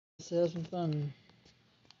Let's have some fun.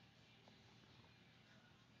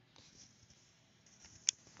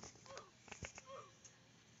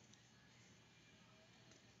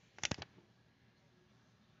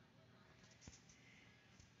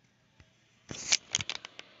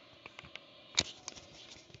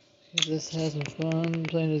 Let's have some fun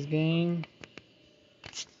playing this game.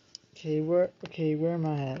 Okay, where am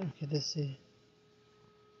I at? Okay, let's see.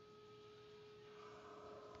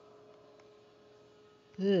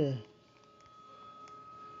 Yeah.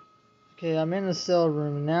 Okay, I'm in the cell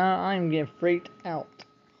room. Now I'm getting freaked out.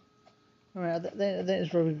 Alright, I think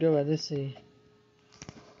that's where we go at. Let's see.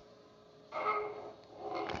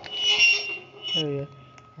 Oh yeah.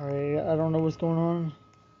 Alright, I don't know what's going on.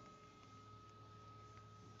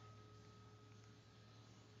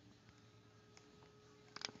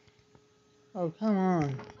 Oh, come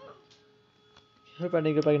on. Hope I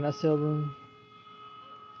didn't go back in that cell room.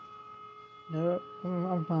 Nope,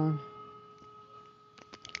 I'm fine.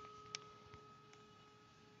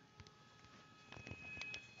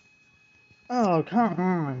 Oh, come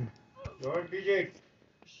on. George, BJ.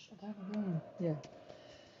 Yeah.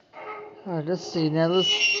 Alright, let's see. Now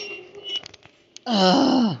let's...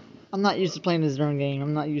 I'm not used to playing this darn game.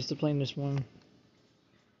 I'm not used to playing this one.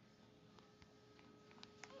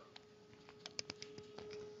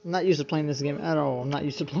 I'm not used to playing this game at all. I'm not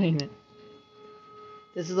used to playing it.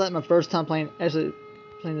 This is like my first time actually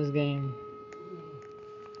playing this game.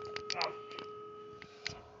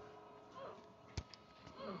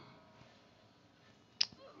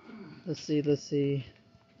 Let's see.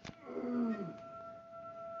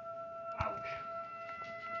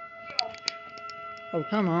 Oh,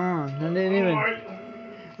 come on. I didn't even...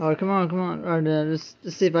 Oh, come on. Alright, let's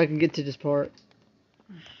see if I can get to this part.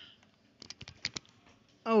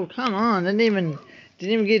 Oh, come on. Didn't even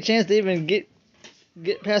get a chance to even get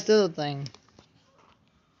past the other thing.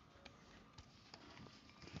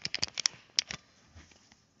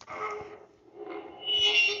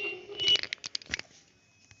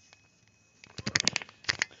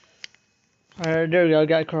 Alright, there we go. I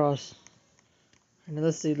got across. Now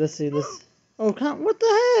let's see. Oh, what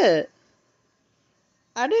the heck?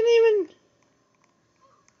 I didn't even...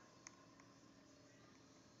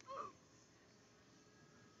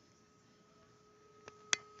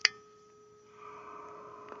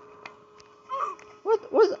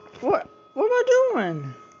 What am I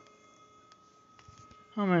doing?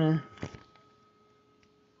 Hold on a minute.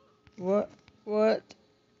 What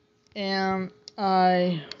am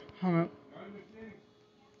I... Hold on.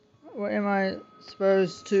 What am I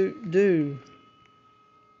supposed to do?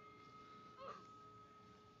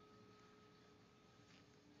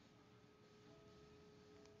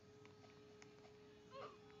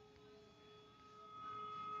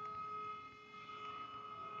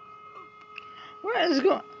 What is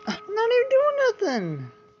going... I'm not even doing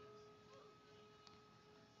nothing.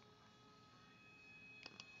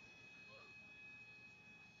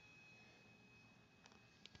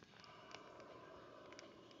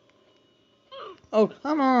 Oh,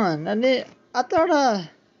 come on. I thought I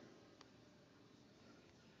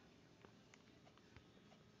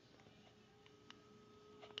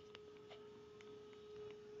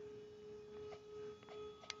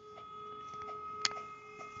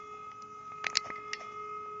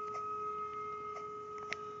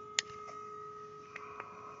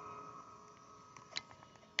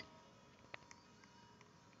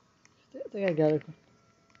think I got it.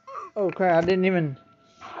 Oh, crap. I didn't even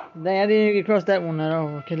get across that one at all.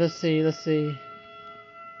 Okay, let's see.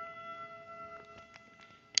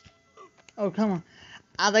 Oh, come on.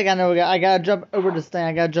 I think I know. I gotta jump over this thing.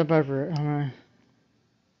 I gotta jump over it. Hold on.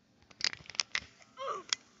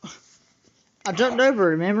 I jumped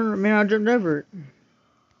over it. Remember, I jumped over it.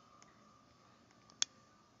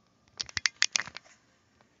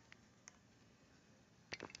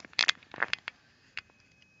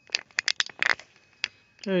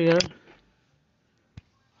 There we go.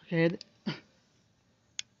 Okay.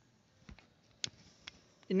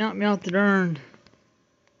 You knocked me off the darn.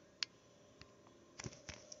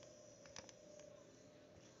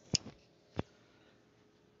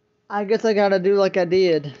 I guess I gotta do like I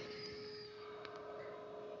did.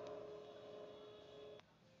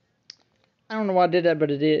 I don't know why I did that,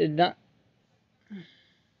 but it did. It not.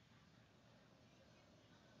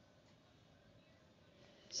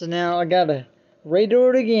 So now I gotta redo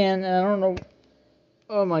it again, and I don't know.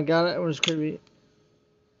 Oh my god, that was creepy.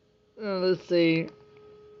 Let's see.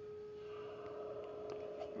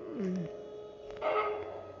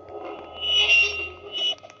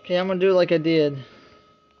 Okay, I'm gonna do it like I did.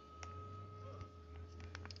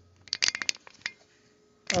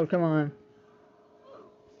 Oh, come on.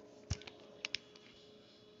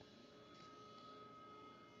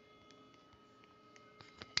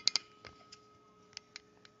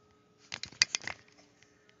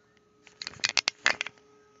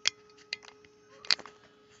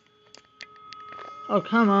 Oh,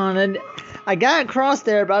 come on. I got across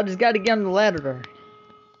there, but I just got to get on the ladder.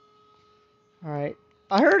 Alright.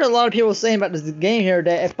 I heard a lot of people saying about this game here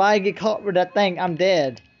that if I get caught with that thing, I'm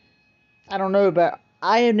dead. I don't know, but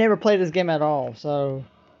I have never played this game at all, so...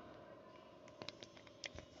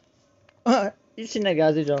 You seen that,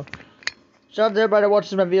 guys, did y'all? Shout out to everybody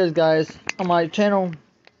watching my videos, guys, on my channel.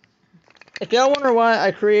 If y'all wonder why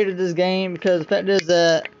I created this game, because the fact is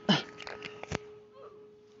that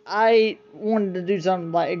I wanted to do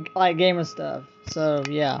something like gaming stuff. So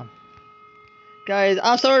yeah, guys,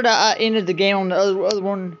 I'm sorry that I ended the game on the other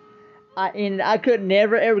one. I could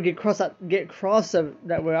never ever get across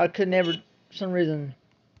that way. I could never for some reason.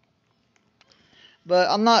 But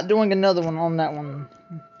I'm not doing another one on that one.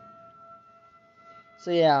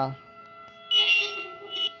 So yeah.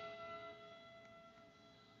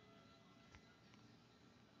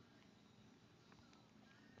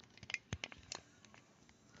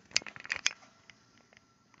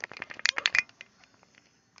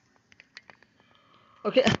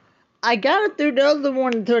 Okay, I got it through the other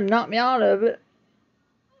one to knock me out of it.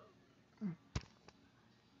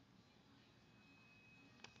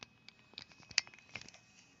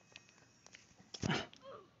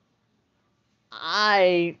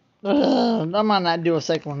 I might not do a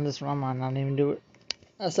second one. This one I might not even do it.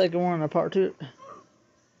 A second one, a part two.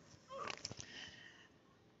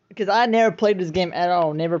 Because I never played this game at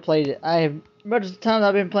all. Never played it. I have much of the times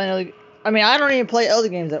I've been playing I mean, I don't even play other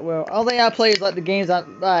games that well. All thing I play is like the games I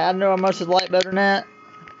know I must like better than that.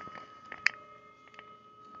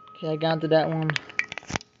 Okay, I got into that one.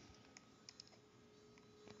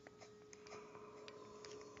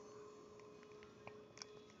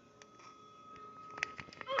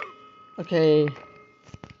 Okay.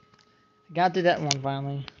 I got to that one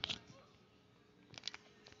finally.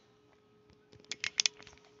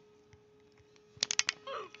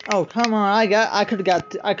 Oh, come on. I could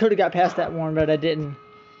have got past that one, but I didn't.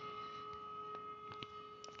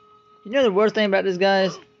 You know the worst thing about this,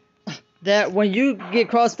 guys? That when you get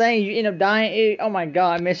across things, you end up dying. Oh my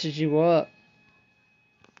god, it messes you up.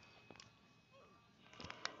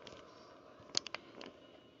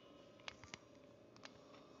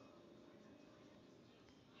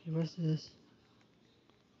 Okay, what's this?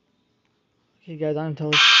 Okay, guys, I'm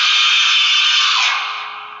totally...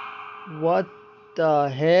 What the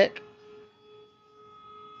heck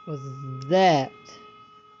was that?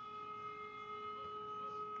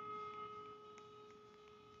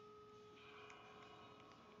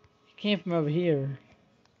 It came from over here.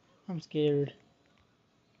 I'm scared.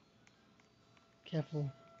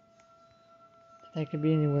 Careful. That could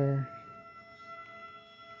be anywhere.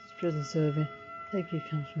 It's prison serving. I think it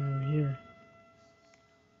comes from over here.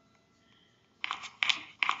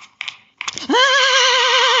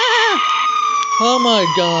 Ah! Oh my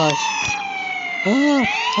gosh. Ah,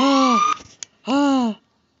 ah, ah,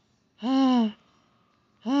 ah,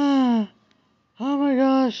 ah. Oh my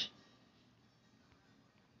gosh.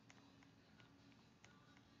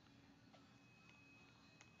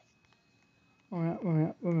 Wait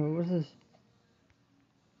a minute, what's this?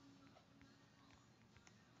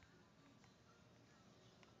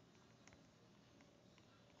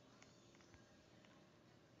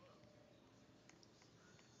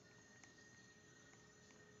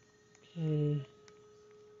 Okay.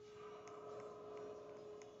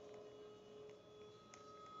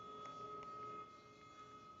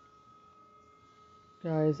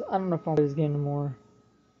 Guys, I don't know if I'll play this game anymore.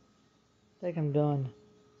 I think I'm done.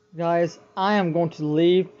 Guys, I am going to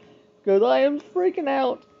leave because I am freaking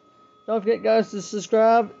out. Don't forget, guys, to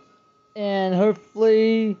subscribe and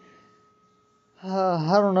hopefully,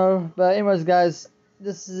 I don't know. But anyways, guys,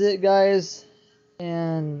 this is it, guys.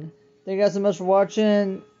 And thank you guys so much for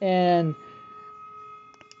watching. And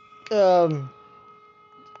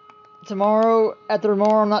tomorrow, after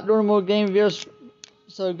tomorrow, I'm not doing more game videos.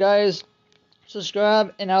 So, guys,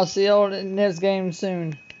 subscribe, and I'll see y'all in the next game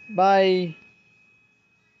soon. Bye.